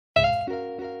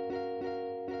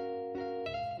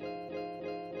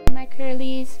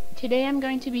Maicurlies. Today I'm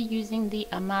going to be using the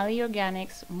Amali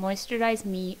Organics Moisturize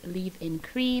Me Leave-In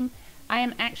Cream. I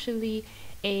am actually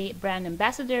a brand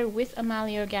ambassador with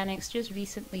Amali Organics, just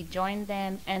recently joined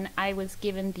them, and I was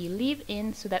given the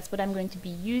leave-in, so that's what I'm going to be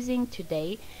using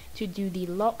today to do the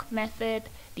lock method,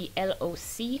 the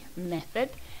L.O.C method,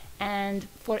 and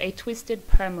for a twisted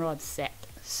perm-rod set.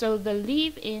 So the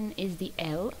leave-in is the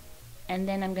L, and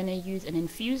then I'm going to use an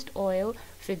infused oil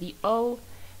for the O,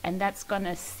 and that's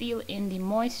gonna seal in the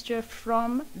moisture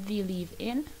from the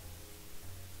leave-in.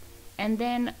 And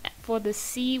then for the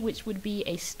C, which would be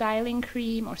a styling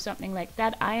cream or something like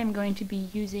that, I am going to be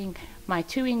using my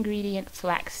 2-ingredient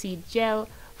flaxseed gel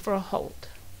for a hold.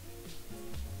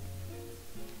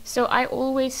 So I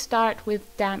always start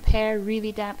with damp hair,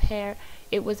 really damp hair.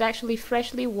 It was actually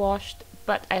freshly washed,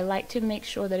 but I like to make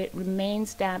sure that it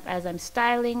remains damp as I'm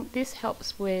styling. This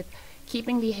helps with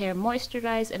keeping the hair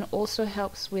moisturized and also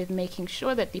helps with making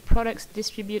sure that the products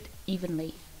distribute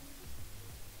evenly.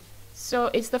 So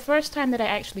it's the first time that I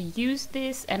actually used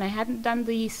this, and I hadn't done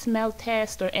the smell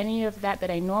test or any of that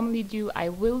I normally do. I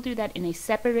will do that in a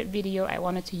separate video. I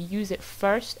wanted to use it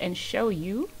first and show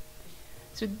you.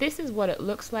 So this is what it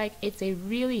looks like. It's a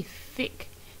really thick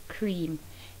cream.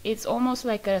 It's almost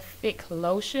like a thick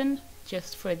lotion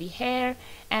just for the hair.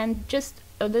 And just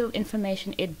a little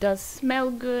information, it does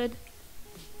smell good.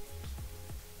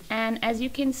 And as you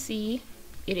can see,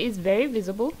 it is very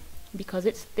visible because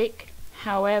it's thick.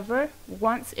 However,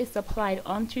 once it's applied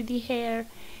onto the hair,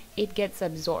 it gets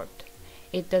absorbed.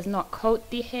 It does not coat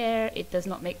the hair, it does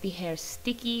not make the hair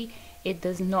sticky, it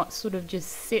does not sort of just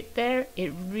sit there.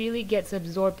 It really gets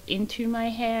absorbed into my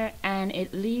hair, and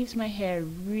it leaves my hair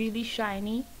really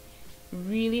shiny,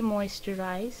 really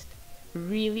moisturized,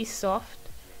 really soft.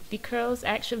 The curls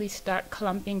actually start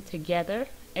clumping together.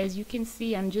 As you can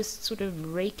see, I'm just sort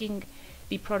of raking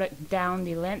the product down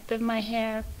the length of my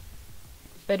hair,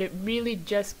 but it really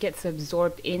just gets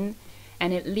absorbed in,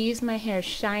 and it leaves my hair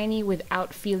shiny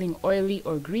without feeling oily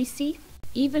or greasy.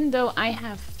 Even though I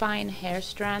have fine hair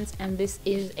strands and this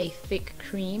is a thick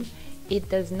cream, it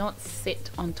does not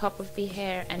sit on top of the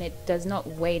hair and it does not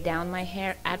weigh down my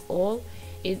hair at all.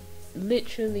 It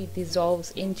literally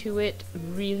dissolves into it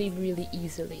really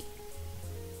easily.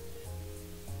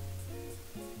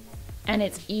 And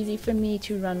it's easy for me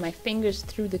to run my fingers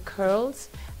through the curls.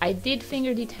 I did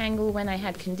finger detangle when I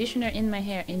had conditioner in my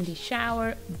hair in the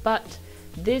shower, but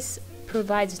this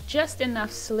provides just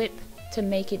enough slip to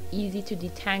make it easy to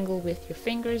detangle with your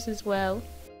fingers as well.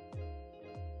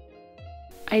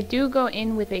 I do go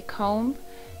in with a comb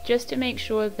just to make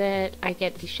sure that I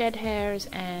get the shed hairs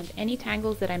and any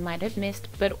tangles that I might have missed,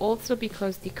 but also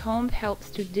because the comb helps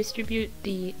to distribute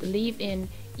the leave-in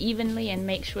evenly and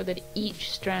make sure that each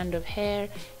strand of hair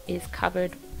is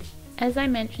covered. As I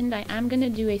mentioned, I am going to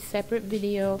do a separate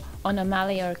video on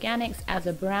Amali Organics as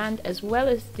a brand as well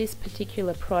as this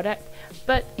particular product,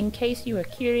 but in case you are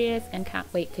curious and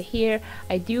can't wait to hear,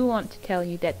 I do want to tell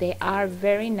you that they are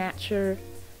very natural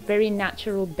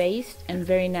based and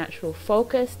very natural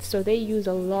focused, so they use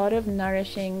a lot of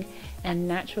nourishing and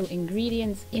natural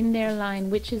ingredients in their line,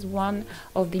 which is one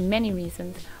of the many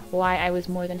reasons why I was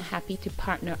more than happy to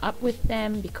partner up with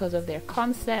them, because of their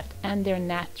concept and their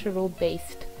natural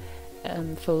based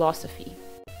philosophy.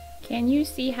 Can you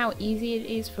see how easy it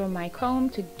is for my comb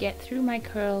to get through my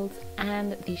curls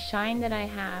and the shine that I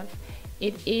have?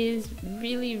 It is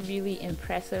really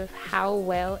impressive how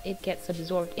well it gets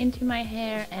absorbed into my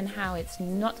hair and how it's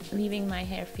not leaving my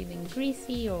hair feeling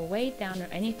greasy or weighed down or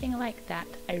anything like that.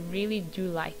 I really do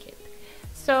like it.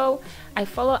 So I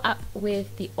follow up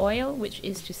with the oil, which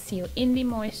is to seal in the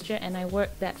moisture, and I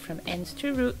work that from ends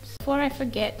to roots. Before I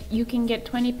forget, you can get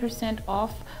 20%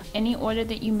 off any order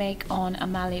that you make on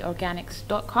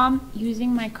amaliorganics.com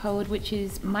using my code, which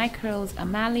is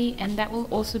MyCurlsAmali, and that will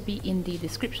also be in the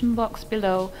description box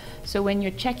below. So when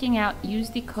you're checking out,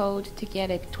 use the code to get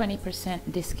a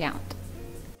 20% discount.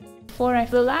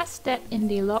 The last step in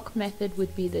the lock method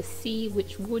would be the C,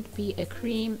 which would be a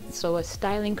cream, so a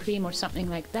styling cream or something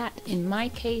like that. In my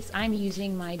case, I'm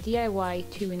using my DIY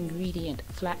 2-ingredient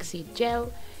flaxseed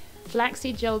gel.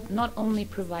 Flaxseed gel not only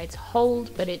provides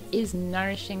hold, but it is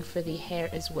nourishing for the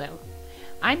hair as well.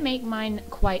 I make mine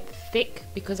quite thick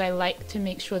because I like to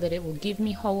make sure that it will give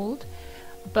me hold,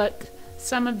 but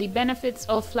some of the benefits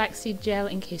of flaxseed gel,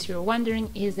 in case you're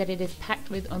wondering, is that it is packed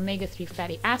with omega-3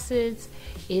 fatty acids,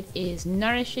 it is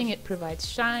nourishing, it provides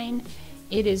shine,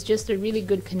 it is just a really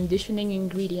good conditioning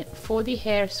ingredient for the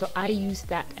hair, so I use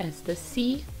that as the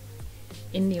C.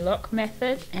 in the lock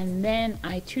method, and then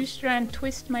I 2-strand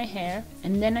twist my hair,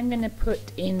 and then I'm going to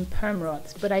put in perm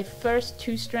rods. But I first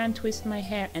 2-strand twist my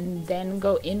hair and then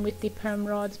go in with the perm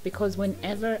rods, because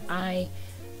whenever I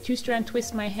 2-strand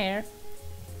twist my hair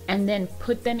and then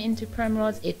put them into perm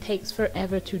rods, it takes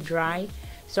forever to dry.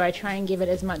 So I try and give it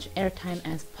as much airtime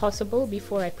as possible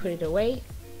before I put it away.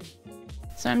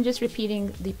 So I'm just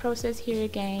repeating the process here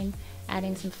again,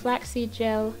 adding some flaxseed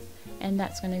gel, and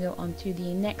that's going to go onto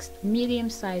the next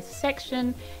medium-sized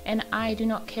section. And I do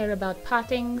not care about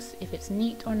partings, if it's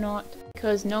neat or not,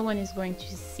 because no one is going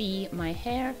to see my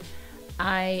hair.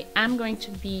 I am going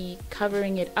to be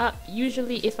covering it up.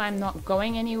 Usually if I'm not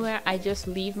going anywhere, I just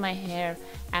leave my hair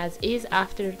as is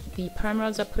after the perm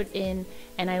rods are put in,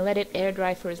 and I let it air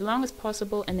dry for as long as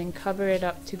possible and then cover it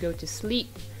up to go to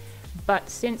sleep. But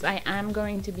since I am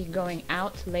going to be going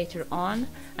out later on,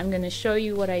 I'm going to show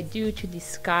you what I do to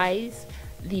disguise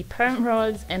the perm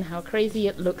rods and how crazy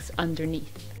it looks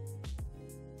underneath.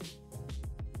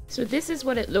 So this is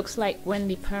what it looks like when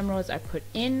the perm rods are put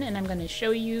in, and I'm going to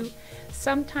show you.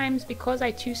 Sometimes because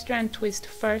I 2-strand twist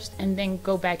first and then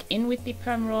go back in with the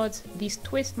perm rods, these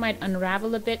twists might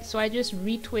unravel a bit, so I just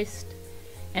retwist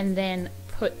and then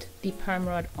put the perm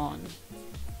rod on.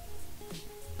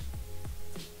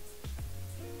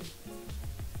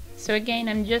 So again,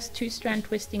 I'm just 2-strand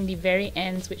twisting the very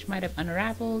ends which might have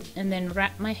unraveled, and then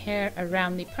wrap my hair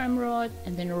around the perm rod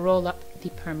and then roll up the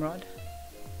perm rod.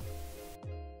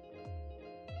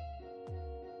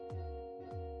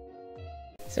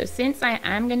 So since I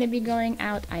am going to be going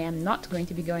out, I am not going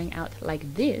to be going out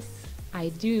like this. I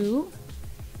do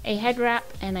a head wrap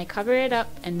and I cover it up,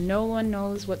 and no one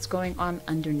knows what's going on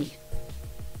underneath.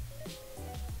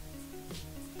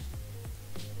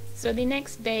 So the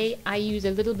next day I use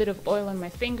a little bit of oil on my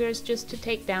fingers just to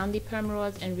take down the perm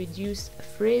rods and reduce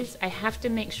frizz. I have to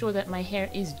make sure that my hair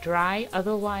is dry,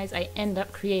 otherwise I end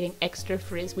up creating extra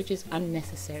frizz, which is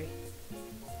unnecessary.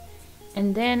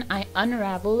 And then I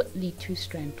unravel the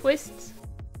 2-strand twists.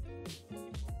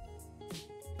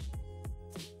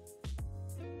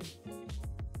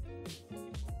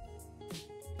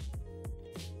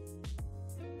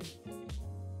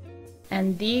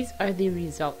 And these are the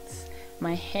results.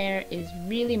 My hair is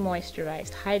really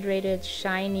moisturized, hydrated,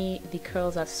 shiny, the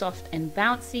curls are soft and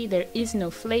bouncy, there is no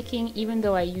flaking. Even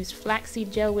though I use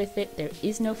flaxseed gel with it, there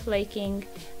is no flaking.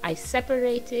 I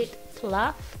separate it,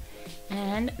 fluff,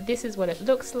 and this is what it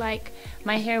looks like.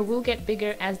 My hair will get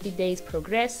bigger as the days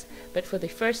progress, but for the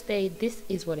first day, this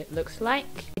is what it looks like.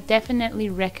 I definitely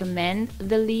recommend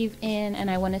the leave-in,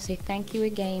 and I want to say thank you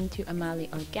again to Amali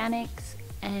Organics.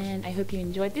 And I hope you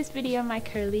enjoyed this video, my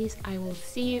curlies. I will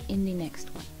see you in the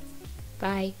next one.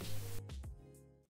 Bye.